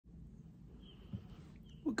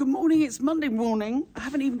Well, good morning, it's Monday morning. I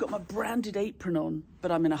haven't even got my branded apron on,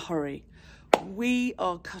 but I'm in a hurry. We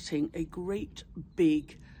are cutting a great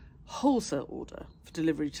big wholesale order for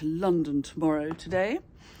delivery to London tomorrow today.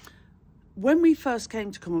 When we first came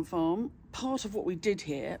to Common Farm, part of what we did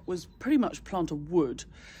here was pretty much plant a wood.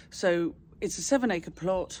 So it's a 7-acre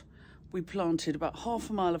plot. We planted about half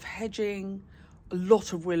a mile of hedging, a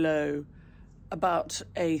lot of willow, about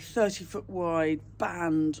a 30-foot wide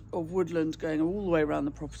band of woodland going all the way around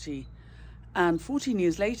the property. And 14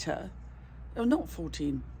 years later, oh, not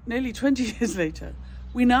 14, nearly 20 years later,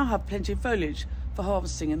 we now have plenty of foliage for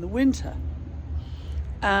harvesting in the winter.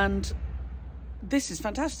 And this is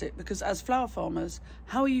fantastic because as flower farmers,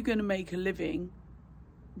 how are you going to make a living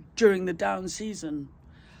during the down season?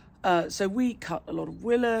 So we cut a lot of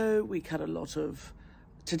willow, we cut a lot of,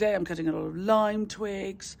 today I'm cutting a lot of lime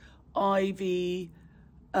twigs, ivy,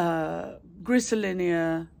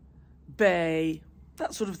 griselinia, bay,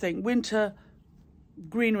 that sort of thing. Winter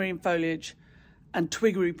greenery and foliage and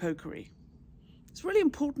twiggery pokery. It's really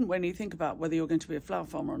important when you think about whether you're going to be a flower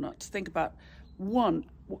farmer or not to think about, one,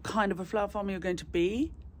 what kind of a flower farmer you're going to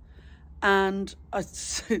be, and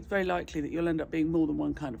it's very likely that you'll end up being more than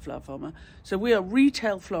one kind of flower farmer. So we are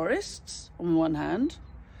retail florists on one hand,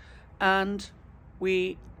 and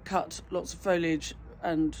we cut lots of foliage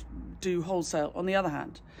and do wholesale on the other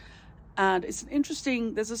hand. And it's an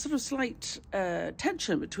interesting, there's a sort of slight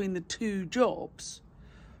tension between the two jobs.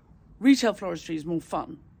 Retail floristry is more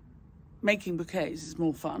fun. Making bouquets is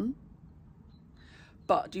more fun.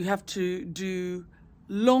 But you have to do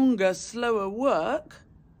longer, slower work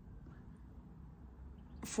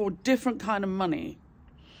for different kind of money.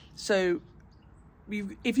 So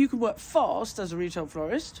if you can work fast as a retail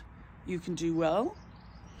florist, you can do well.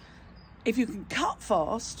 If you can cut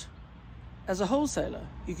fast as a wholesaler,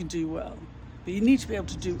 you can do well. But you need to be able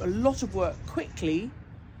to do a lot of work quickly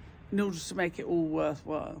in order to make it all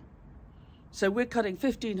worthwhile. So we're cutting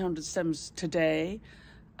 1,500 stems today,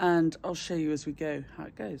 and I'll show you as we go how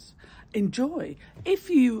it goes. Enjoy.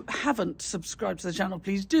 If you haven't subscribed to the channel,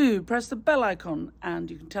 please do press the bell icon,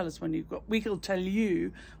 and you can tell us when we'll tell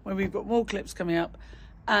you when we've got more clips coming up.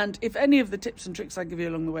 And if any of the tips and tricks I give you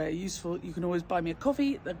along the way are useful, you can always buy me a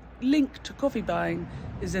coffee. The link to coffee buying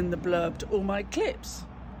is in the blurb to all my clips.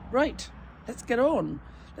 Right, let's get on.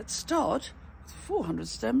 Let's start with 400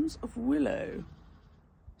 stems of willow.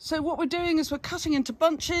 So what we're doing is we're cutting into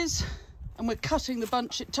bunches, and we're tying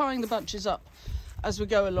the bunches up as we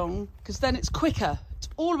go along, because then it's quicker. It's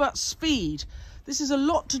all about speed. This is a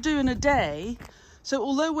lot to do in a day. So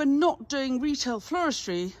although we're not doing retail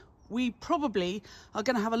floristry, we probably are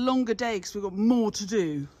going to have a longer day because we've got more to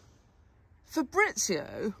do.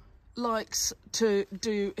 Fabrizio likes to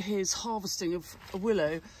do his harvesting of a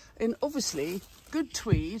willow in obviously good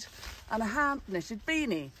tweed and a hand knitted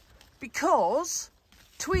beanie, because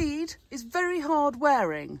tweed is very hard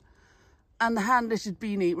wearing and the hand knitted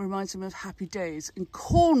beanie reminds him of happy days in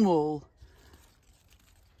Cornwall.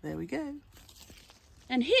 There we go.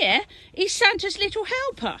 And here is Santa's little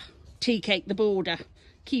helper, Tea Cake the Boarder,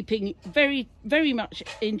 keeping very, very much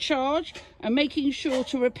in charge and making sure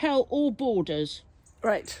to repel all borders.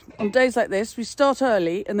 Right, on days like this, we start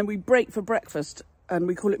early and then we break for breakfast, and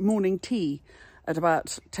we call it morning tea at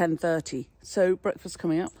about 10:30. So breakfast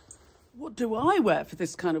coming up. What do I wear for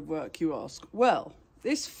this kind of work, you ask? Well,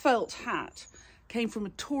 this felt hat came from a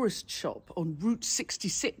tourist shop on Route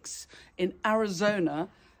 66 in Arizona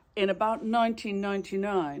in about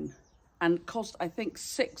 1999 and cost, I think,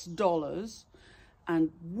 $6.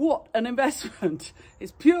 And what an investment.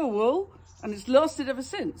 It's pure wool and it's lasted ever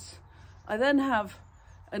since. I then have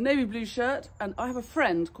a navy blue shirt, and I have a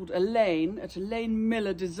friend called Elaine at Elaine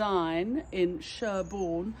Miller Design in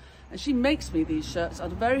Sherborne, and she makes me these shirts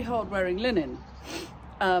out of very hard wearing linen,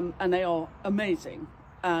 and they are amazing,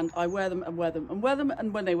 and I wear them and wear them and wear them,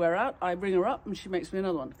 and when they wear out I ring her up and she makes me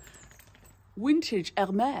another one. Vintage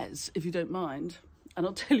Hermes, if you don't mind. And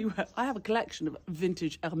I'll tell you what, I have a collection of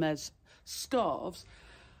vintage Hermes scarves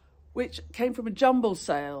which came from a jumble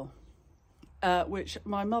sale which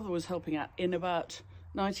my mother was helping at in about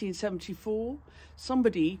 1974.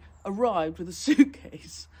 Somebody arrived with a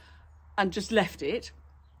suitcase and just left it,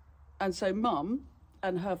 and so Mum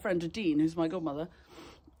and her friend Adine, who's my godmother,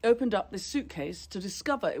 opened up this suitcase to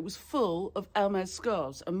discover it was full of Hermes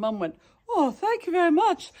scarves, and Mum went, "Oh, thank you very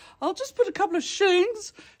much. I'll just put a couple of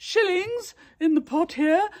shillings in the pot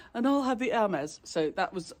here and I'll have the Hermes." So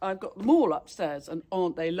that was, I've got them all upstairs, and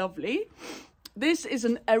aren't they lovely? This is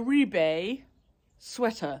an Aribe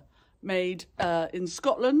sweater made in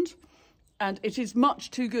Scotland, and it is much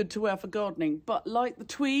too good to wear for gardening, but like the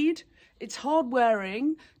tweed, It's hard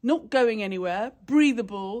wearing, not going anywhere,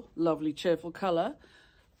 breathable, lovely cheerful colour.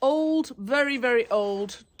 Old, very, very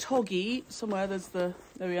old, toggy, somewhere there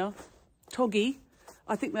we are, toggy.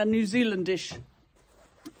 I think they're New Zealandish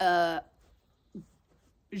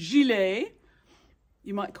gilet.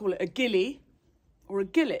 You might call it a gilly or a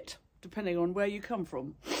gillet, depending on where you come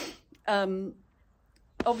from.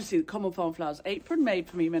 Obviously, the Common Farm Flowers apron, made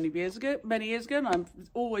for me many years ago, and I'm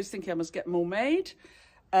always thinking I must get more made.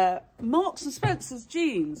 Marks and Spencer's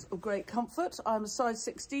jeans of great comfort. I'm a size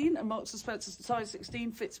 16, and Marks and Spencer's size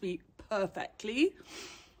 16 fits me perfectly.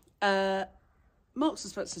 Marks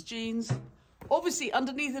and Spencer's jeans. Obviously,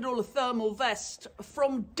 underneath it all, a thermal vest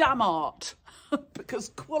from Damart, because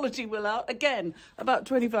quality will out. Again, about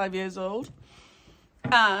 25 years old.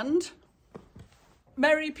 And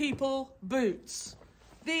Merry People boots.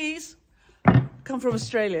 These come from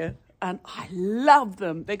Australia, and I love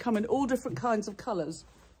them. They come in all different kinds of colours.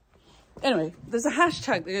 Anyway, there's a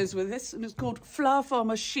hashtag that goes with this, and it's called Flower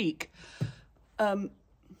Farmer Chic.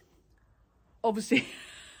 Obviously,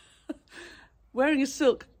 wearing a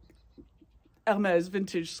silk Hermes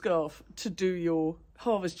vintage scarf to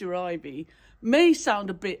harvest your ivy may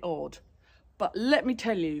sound a bit odd, but let me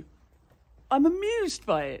tell you, I'm amused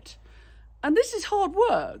by it. And this is hard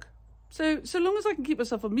work. So long as I can keep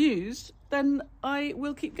myself amused, then I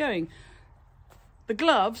will keep going. The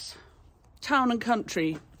gloves, Town and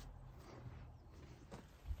Country.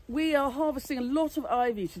 We are harvesting a lot of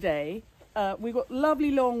ivy today. We've got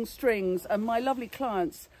lovely long strings, and my lovely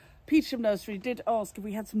clients, Petersham Nursery, did ask if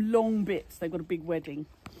we had some long bits. They've got a big wedding.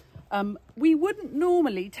 We wouldn't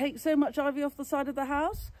normally take so much ivy off the side of the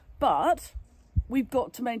house, but we've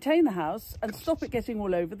got to maintain the house and stop it getting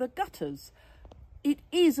all over the gutters. It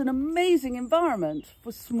is an amazing environment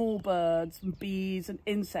for small birds and bees and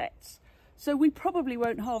insects. So we probably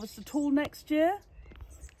won't harvest at all next year.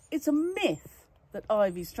 It's a myth that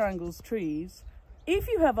ivy strangles trees. If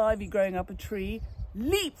you have ivy growing up a tree,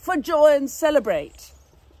 leap for joy and celebrate.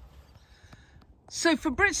 So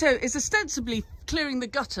Fabrizio is ostensibly clearing the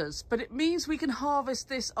gutters, but it means we can harvest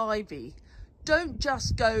this ivy. Don't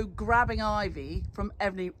just go grabbing ivy from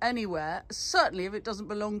anywhere, certainly if it doesn't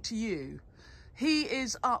belong to you. He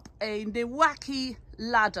is up a Newbery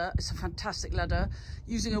ladder, it's a fantastic ladder,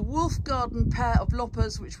 using a Wolf Garden pair of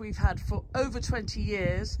loppers, which we've had for over 20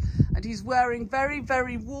 years. And he's wearing very,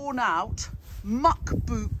 very worn out muck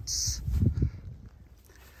boots.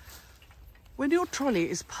 When your trolley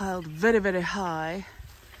is piled very, very high,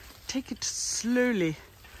 take it slowly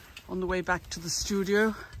on the way back to the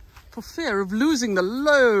studio for fear of losing the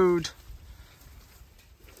load.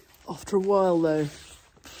 After a while though,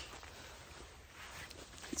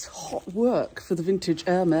 it's hot work for the vintage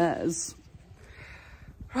Hermes.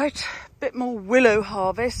 Right, bit more willow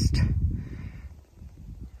harvest.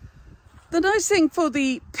 The nice thing for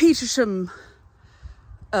the Petersham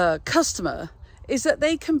customer is that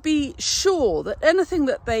they can be sure that anything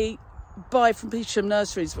that they buy from Petersham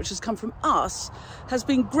Nurseries, which has come from us, has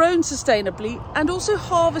been grown sustainably and also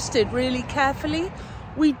harvested really carefully.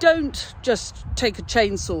 We don't just take a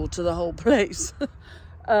chainsaw to the whole place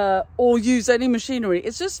or use any machinery.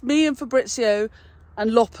 It's just me and Fabrizio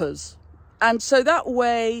and loppers. And so that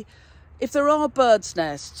way, if there are birds'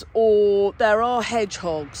 nests or there are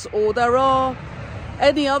hedgehogs or there are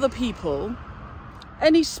any other people,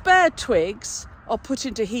 any spare twigs are put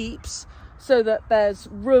into heaps so that there's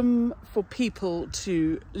room for people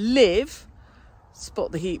to live.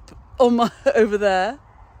 Spot the heap on my over there.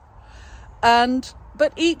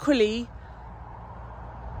 But equally,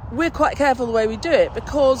 we're quite careful the way we do it,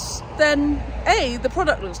 because then A, the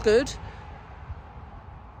product looks good,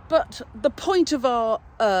 but the point of our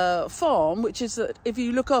farm, which is that if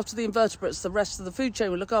you look after the invertebrates, the rest of the food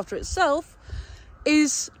chain will look after itself,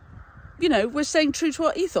 is, you know, we're staying true to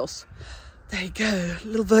our ethos. There you go, a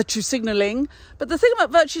little virtue signalling. But the thing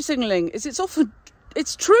about virtue signalling is it's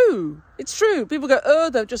true. It's true. People go, oh,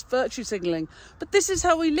 they're just virtue signalling. But this is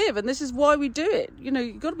how we live, and this is why we do it. You know,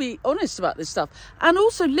 you've got to be honest about this stuff. And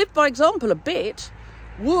also live by example a bit.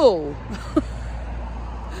 Wool.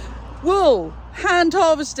 Wool. Hand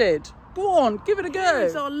harvested. Go on, give it a go.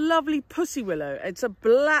 It's our lovely pussy willow. It's a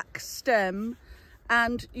black stem.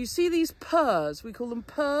 And you see these purs, we call them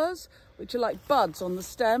purs, which are like buds on the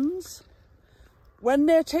stems. When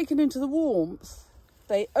they're taken into the warmth,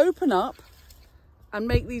 they open up and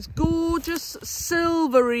make these gorgeous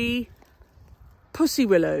silvery pussy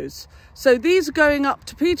willows. So these are going up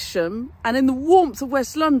to Petersham, and in the warmth of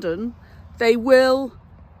West London, they will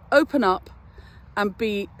open up and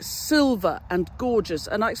be silver and gorgeous.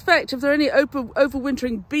 And I expect if there are any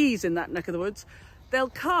overwintering bees in that neck of the woods, they'll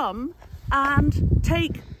come and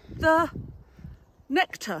take the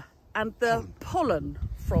nectar and the pollen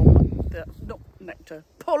from the, not nectar,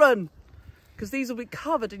 pollen, because these will be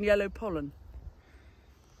covered in yellow pollen.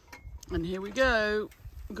 And here we go.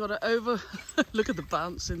 We've got it over. Look at the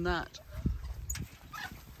bounce in that.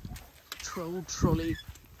 Troll trolley.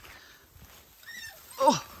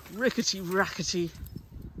 Oh, rickety rackety.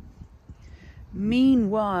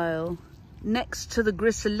 Meanwhile, next to the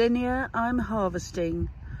Griselinia I'm harvesting,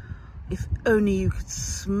 if only you could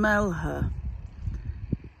smell her.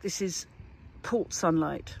 This is port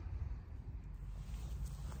sunlight.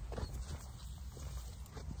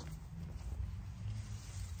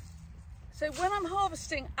 So when I'm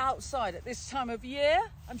harvesting outside at this time of year,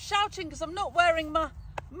 I'm shouting because I'm not wearing my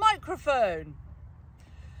microphone.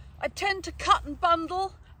 I tend to cut and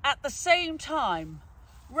bundle at the same time.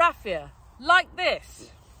 Raffia, like this.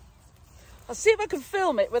 I'll see if I can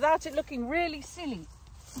film it without it looking really silly.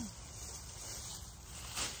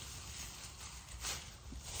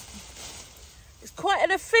 It's quite an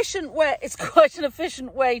efficient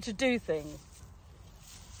way to do things.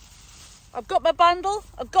 I've got my bundle,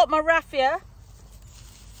 I've got my raffia.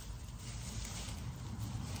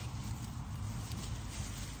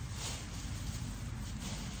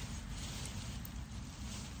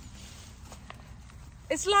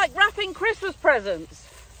 It's like wrapping Christmas presents.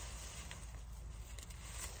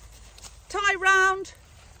 Tie round,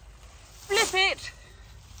 flip it,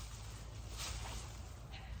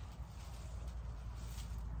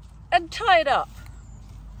 and tie it up.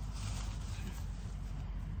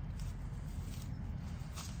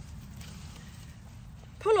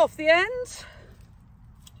 Pull off the ends.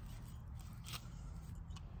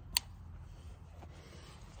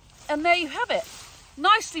 And there you have it.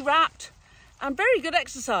 Nicely wrapped and very good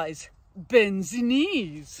exercise. Bend the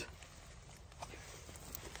knees.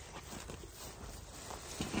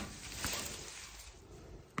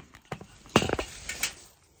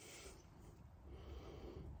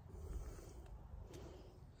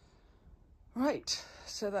 Right,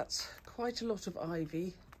 so that's quite a lot of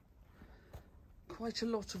ivy. Quite a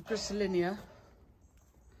lot of Griselinia.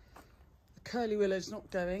 The curly willow's not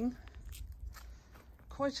going.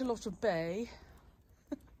 Quite a lot of bay.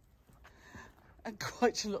 And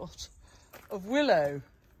quite a lot of willow.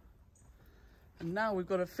 And now we've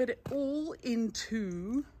got to fit it all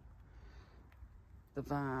into the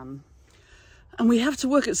van. And we have to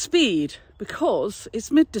work at speed because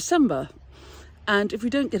it's mid-December. And if we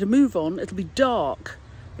don't get a move on, it'll be dark.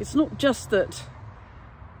 It's not just that,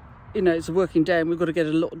 you know, it's a working day and we've got to get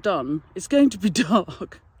a lot done. It's going to be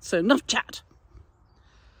dark. So enough chat.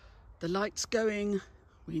 The light's going.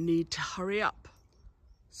 We need to hurry up.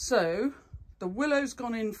 So the willow's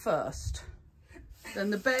gone in first. Then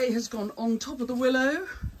the bay has gone on top of the willow.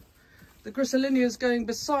 The Griselinia is going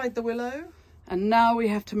beside the willow. And now we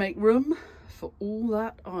have to make room for all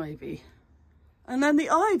that ivy. And then the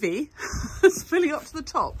ivy is filling up to the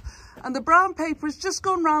top. And the brown paper has just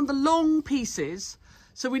gone round the long pieces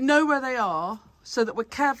so we know where they are, so that we're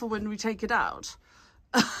careful when we take it out.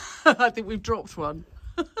 I think we've dropped one.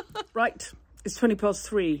 Right, it's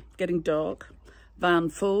 3:20, getting dark. Van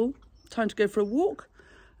full. Time to go for a walk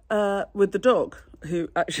with the dog, who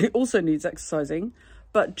actually also needs exercising.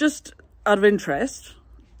 But just out of interest,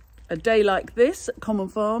 a day like this at Common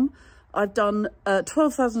Farm, I've done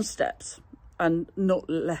 12,000 steps and not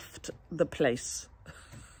left the place.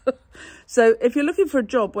 So if you're looking for a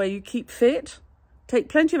job where you keep fit, take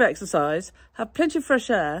plenty of exercise, have plenty of fresh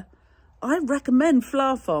air, I recommend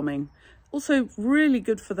flower farming. Also really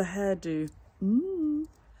good for the hairdo.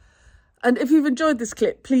 And if you've enjoyed this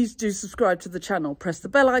clip, please do subscribe to the channel. Press the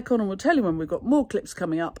bell icon and we'll tell you when we've got more clips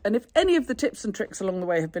coming up. And if any of the tips and tricks along the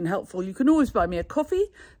way have been helpful, you can always buy me a coffee.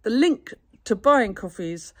 The link to buying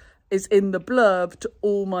coffees is in the blurb to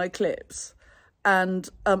all my clips. And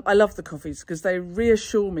I love the coffees because they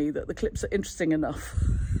reassure me that the clips are interesting enough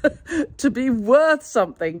to be worth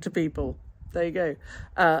something to people. There you go.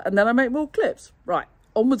 And then I make more clips. Right,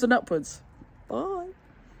 onwards and upwards. Bye.